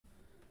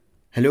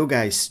Hello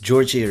guys,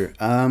 George here.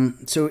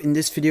 So in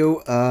this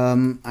video,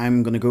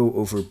 I'm gonna go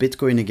over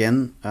Bitcoin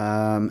again,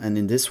 and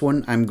in this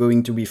one, I'm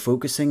going to be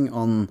focusing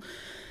on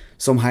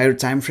some higher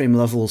time frame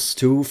levels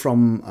too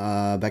from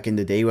back in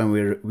the day when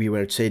we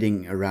were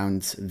trading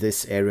around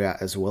this area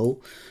as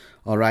well.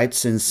 All right,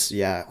 since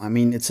I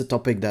mean it's a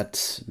topic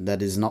that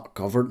is not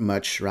covered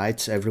much,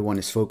 right? Everyone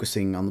is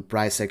focusing on the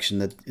price action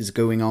that is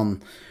going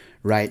on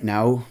right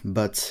now,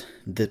 but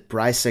the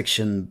price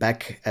action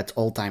back at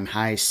all-time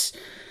highs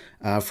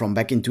from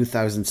back in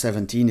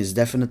 2017 is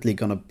definitely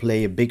going to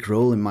play a big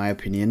role, in my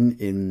opinion,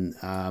 in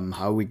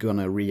how we're going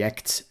to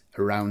react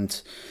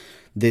around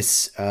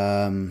these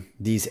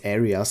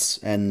areas,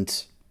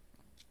 and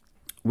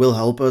will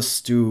help us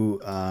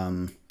to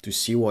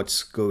see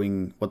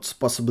what's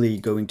possibly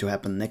going to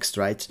happen next,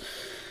 right?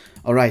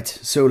 All right,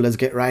 so let's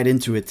get right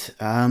into it.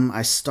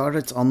 I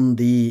started on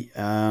the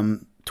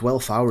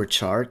 12-hour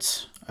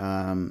chart,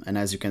 and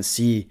as you can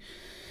see,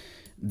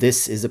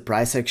 this is a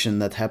price action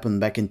that happened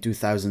back in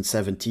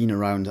 2017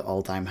 around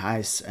all-time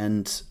highs,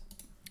 and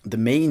the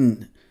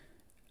main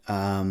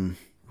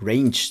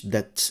range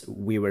that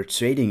we were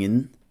trading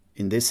in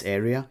this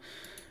area,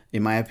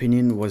 in my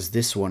opinion, was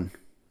this one,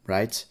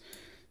 right?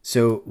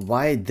 So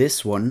why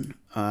this one?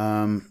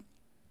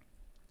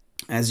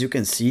 As you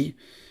can see,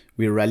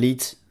 we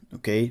rallied,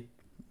 okay,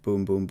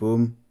 boom, boom,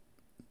 boom,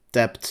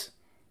 tapped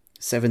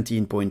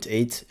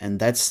 17.8, and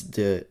that's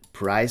the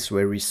price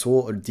where we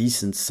saw a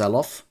decent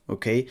sell-off,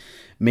 okay,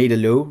 made a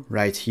low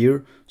right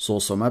here,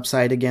 saw some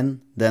upside again,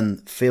 then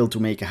failed to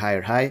make a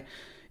higher high.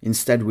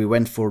 Instead we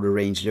went for the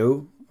range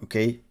low,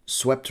 okay,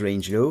 swept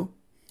range low,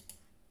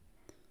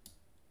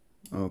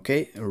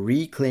 okay,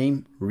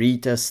 reclaim,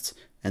 retest,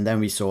 and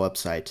then we saw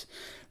upside.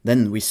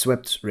 Then we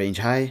swept range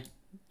high,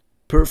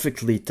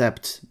 perfectly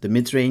tapped the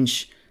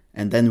mid-range,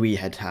 and then we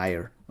had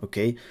higher,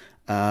 okay.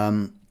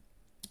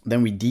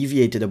 Then we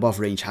deviated above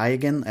range high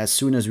again as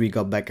soon as we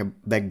got back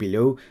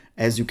below.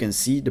 As you can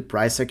see, the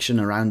price action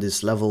around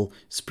this level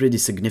is pretty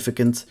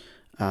significant.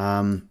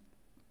 And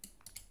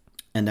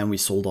then we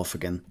sold off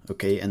again,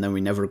 okay? And then we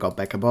never got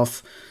back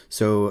above.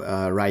 So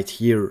right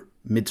here,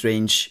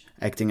 mid-range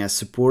acting as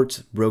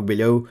support, broke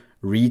below,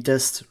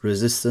 retest,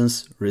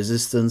 resistance,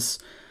 resistance,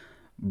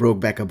 broke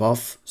back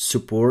above,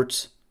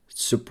 support,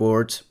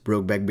 support,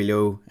 broke back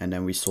below, and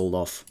then we sold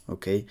off,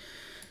 okay?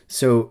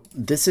 So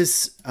this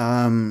is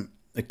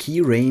a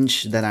key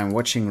range that I'm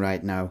watching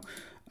right now.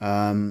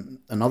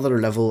 Another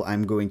level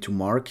I'm going to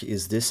mark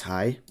is this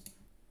high,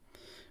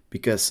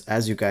 because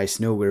as you guys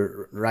know,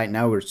 right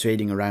now we're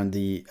trading around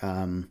the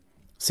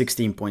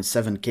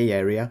 16.7k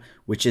area,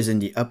 which is in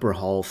the upper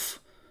half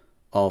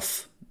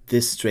of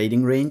this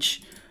trading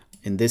range.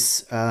 In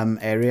this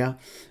area,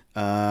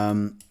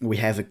 we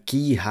have a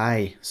key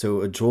high,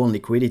 so a drawn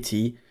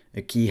liquidity,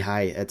 a key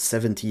high at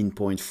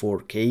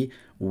 17.4k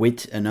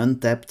with an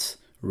untapped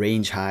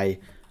range high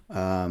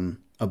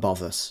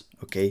above us,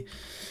 okay?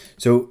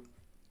 So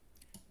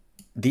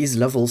these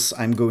levels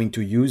I'm going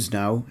to use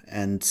now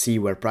and see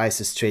where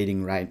price is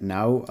trading right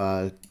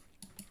now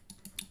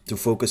to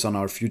focus on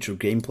our future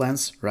game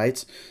plans,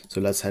 right?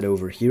 So let's head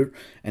over here.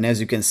 And as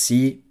you can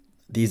see,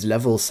 these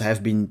levels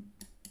have been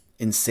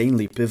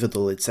insanely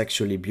pivotal. It's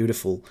actually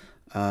beautiful.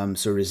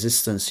 So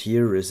resistance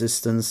here,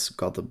 resistance,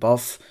 got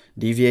above,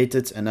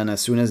 deviated, and then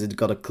as soon as it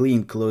got a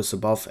clean close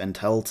above and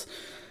held,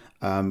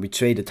 we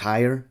traded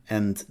higher,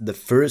 and the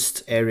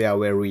first area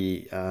where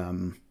we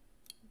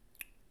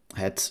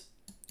had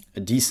a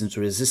decent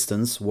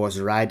resistance was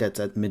right at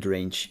that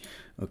mid-range,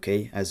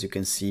 okay, as you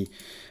can see.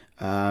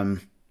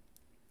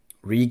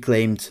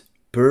 Reclaimed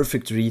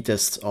perfect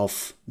retest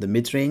of the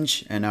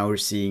mid-range, and now we're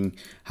seeing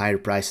higher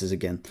prices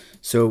again.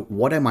 So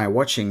what am I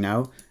watching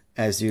now?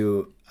 As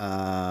we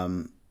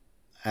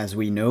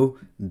know,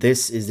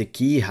 this is the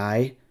key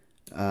high,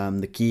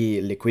 the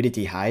key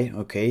liquidity high,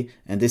 okay,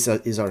 and this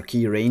is our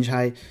key range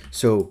high.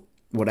 So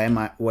what am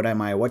I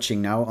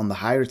watching now on the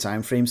higher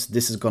time frames?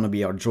 This is going to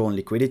be our drawn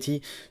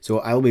liquidity. So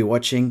I'll be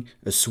watching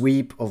a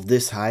sweep of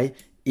this high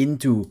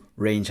into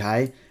range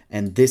high,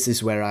 and this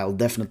is where I'll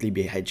definitely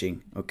be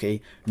hedging,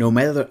 okay? No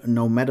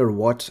matter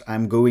what,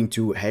 I'm going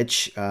to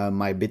hedge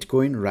my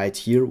Bitcoin right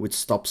here with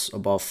stops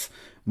above,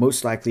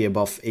 most likely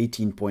above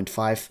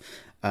 18.5,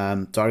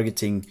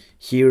 targeting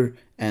here,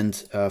 and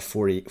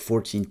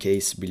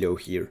 14Ks below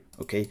here,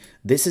 okay?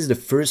 This is the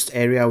first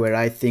area where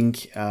I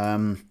think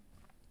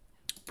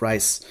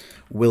price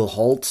will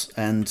halt,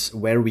 and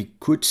where we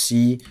could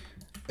see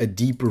a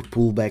deeper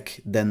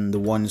pullback than the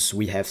ones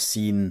we have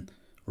seen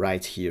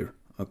right here,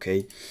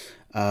 okay?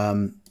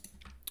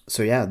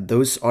 So yeah,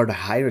 those are the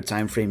higher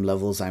time frame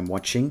levels I'm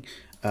watching.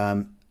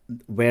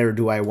 Where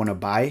do I want to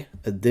buy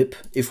a dip?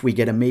 If we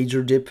get a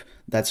major dip,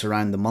 that's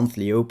around the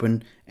monthly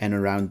open and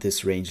around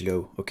this range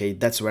low, okay?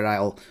 That's where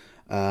I'll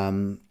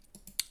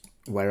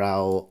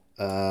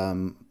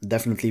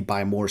definitely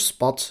buy more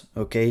spot,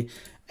 okay?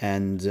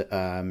 And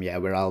yeah,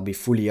 where I'll be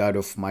fully out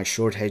of my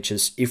short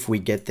hedges if we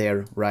get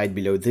there right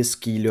below this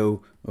key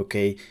low,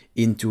 okay,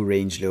 into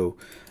range low.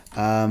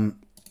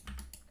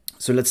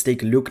 So let's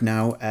take a look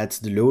now at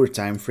the lower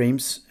time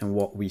frames and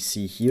what we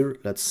see here.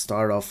 Let's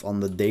start off on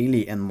the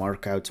daily and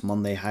mark out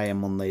Monday high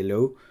and Monday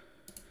low.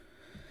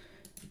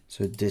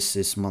 So this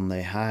is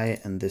Monday high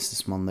and this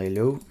is Monday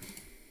low.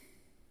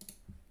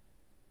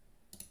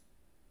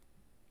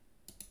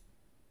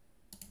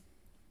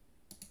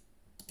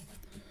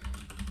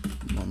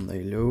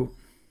 Monday low.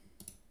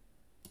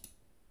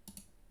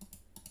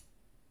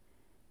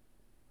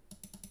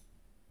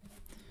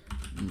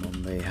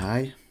 Monday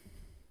high.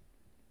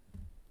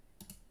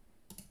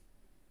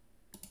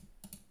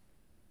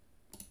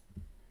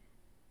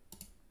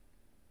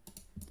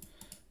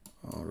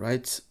 All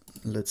right,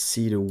 let's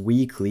see the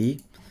weekly.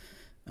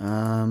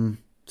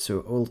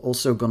 So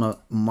also gonna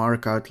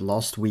mark out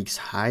last week's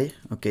high.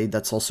 Okay,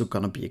 that's also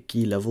gonna be a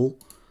key level.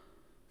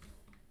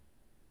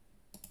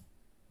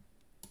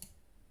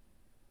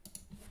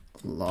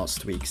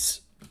 Last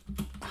week's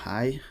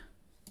high.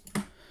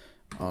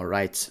 All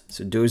right,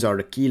 so those are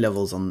the key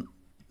levels on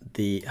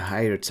the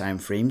higher time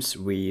frames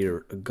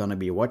we're gonna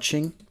be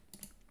watching.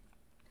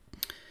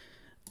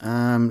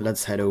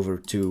 Let's head over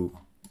to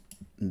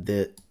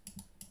the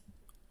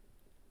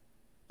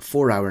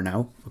 4 hour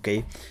now.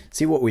 Okay,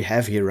 see what we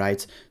have here,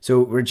 right?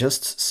 So we're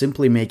just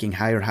simply making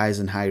higher highs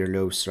and higher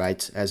lows,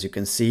 right? As you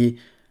can see,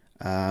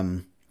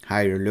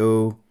 higher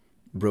low,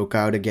 broke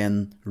out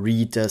again,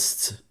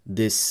 retest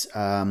this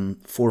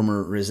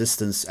former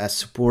resistance as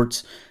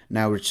support.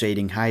 Now we're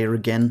trading higher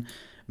again,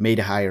 made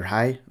a higher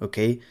high.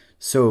 Okay,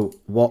 so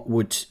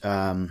what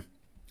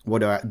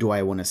do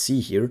I want to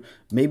see here?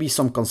 Maybe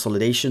some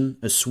consolidation,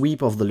 a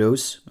sweep of the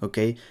lows.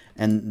 Okay,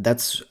 and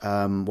that's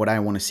what I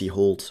want to see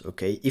hold.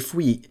 Okay, if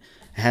we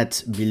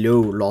had below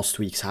last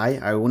week's high,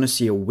 I want to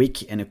see a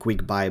wick and a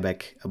quick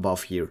buyback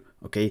above here.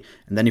 Okay,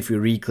 and then if we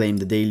reclaim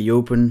the daily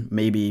open,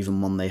 maybe even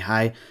Monday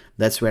high,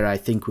 that's where I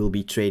think we'll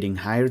be trading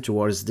higher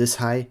towards this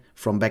high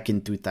from back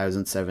in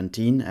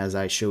 2017, as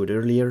I showed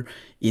earlier,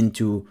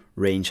 into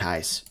range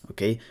highs.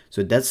 Okay,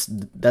 so that's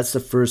the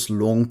first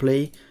long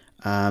play.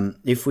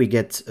 If we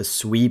get a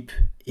sweep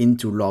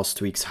into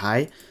last week's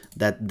high,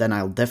 then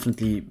I'll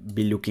definitely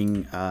be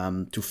looking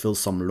to fill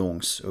some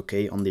longs.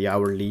 Okay, on the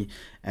hourly,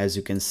 as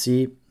you can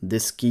see,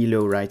 this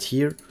kilo right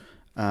here.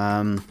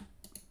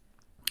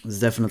 It's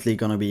definitely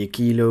gonna be a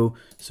kilo.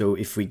 So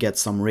if we get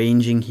some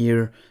ranging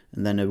here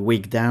and then a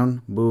wick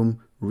down, boom,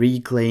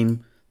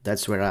 reclaim,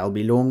 that's where I'll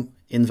be long.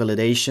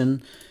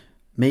 Invalidation,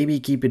 maybe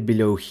keep it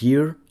below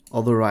here,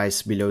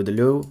 otherwise below the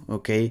low.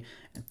 Okay,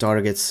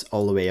 targets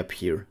all the way up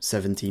here,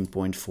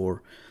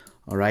 17.4.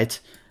 all right,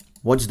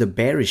 what's the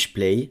bearish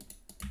play?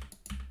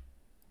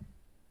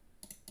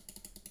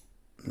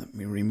 Let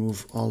me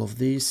remove all of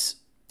these.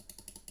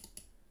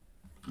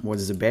 What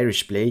is the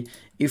bearish play?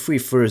 If we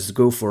first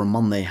go for a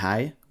Monday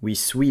high, we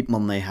sweep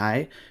Monday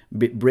high,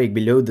 break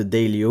below the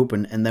daily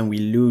open, and then we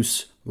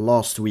lose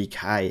last week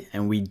high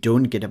and we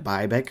don't get a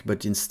buyback,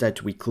 but instead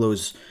we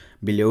close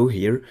below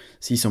here,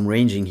 see some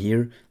ranging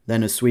here,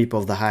 then a sweep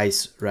of the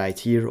highs right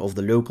here, of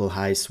the local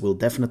highs, will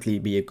definitely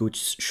be a good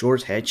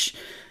short hedge.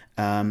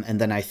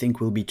 And then I think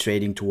we'll be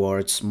trading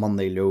towards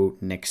Monday low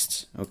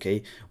next,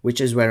 okay,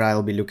 which is where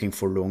I'll be looking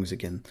for longs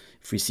again.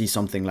 If we see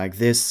something like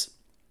this,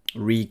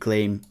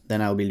 reclaim,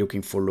 then I'll be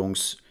looking for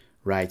longs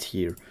right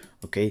here.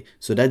 Okay,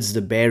 so that's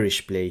the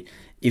bearish play.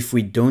 If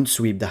we don't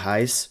sweep the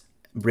highs,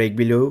 break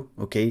below,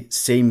 okay,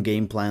 same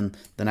game plan,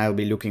 then I'll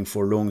be looking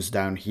for longs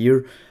down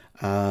here.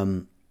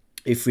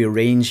 If we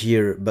range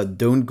here but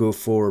don't go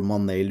for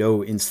Monday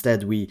low,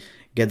 instead we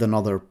get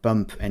another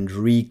pump and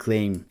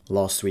reclaim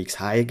last week's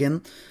high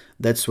again,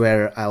 that's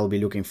where I'll be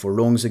looking for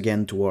longs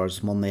again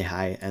towards Monday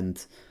high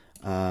and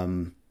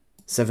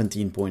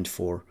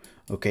 17.4.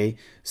 Okay,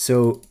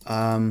 so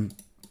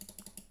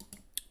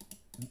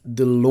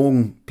the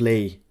long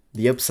play,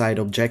 the upside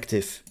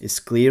objective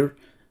is clear.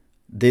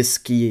 This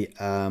key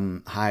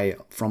high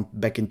from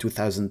back in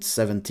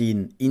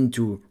 2017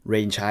 into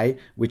range high,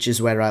 which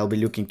is where I'll be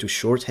looking to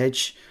short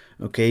hedge.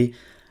 Okay,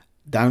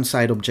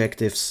 downside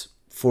objectives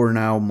for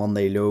now,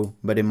 Monday low,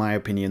 but in my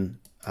opinion,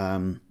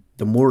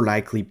 the more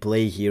likely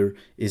play here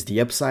is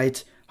the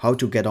upside, how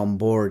to get on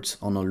board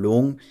on a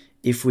long.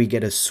 If we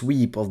get a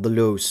sweep of the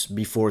lows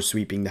before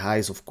sweeping the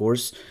highs, of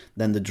course,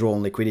 then the draw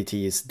on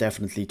liquidity is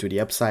definitely to the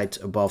upside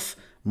above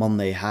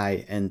Monday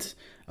high and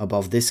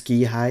above this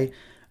key high.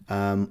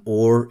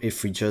 Or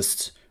if we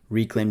just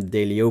reclaim the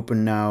daily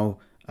open now,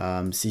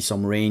 see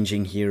some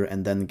ranging here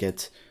and then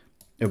get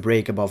a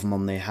break above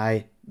Monday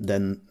high,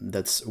 then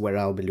that's where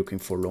I'll be looking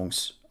for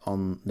longs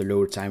on the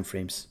lower time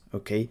frames.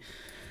 Okay,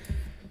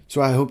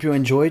 so I hope you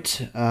enjoyed.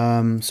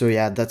 So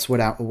yeah, that's what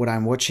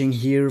I'm watching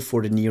here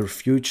for the near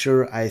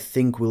future. I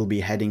think we'll be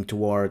heading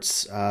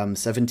towards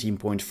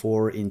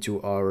 17.4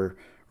 into our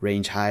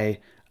range high,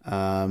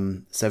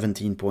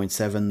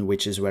 17.7,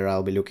 which is where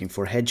I'll be looking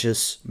for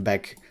hedges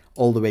back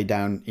all the way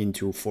down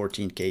into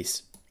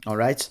 14Ks. All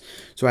right,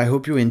 so I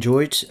hope you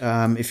enjoyed.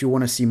 If you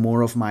want to see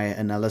more of my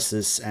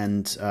analysis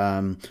and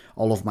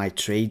all of my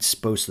trades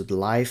posted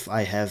live,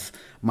 I have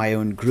my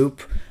own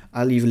group.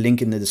 I'll leave a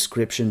link in the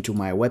description to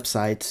my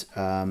website.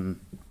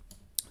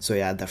 So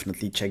yeah,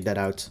 definitely check that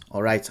out.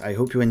 All right, I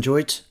hope you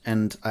enjoyed,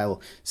 and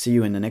I'll see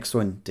you in the next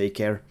one. Take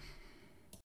care.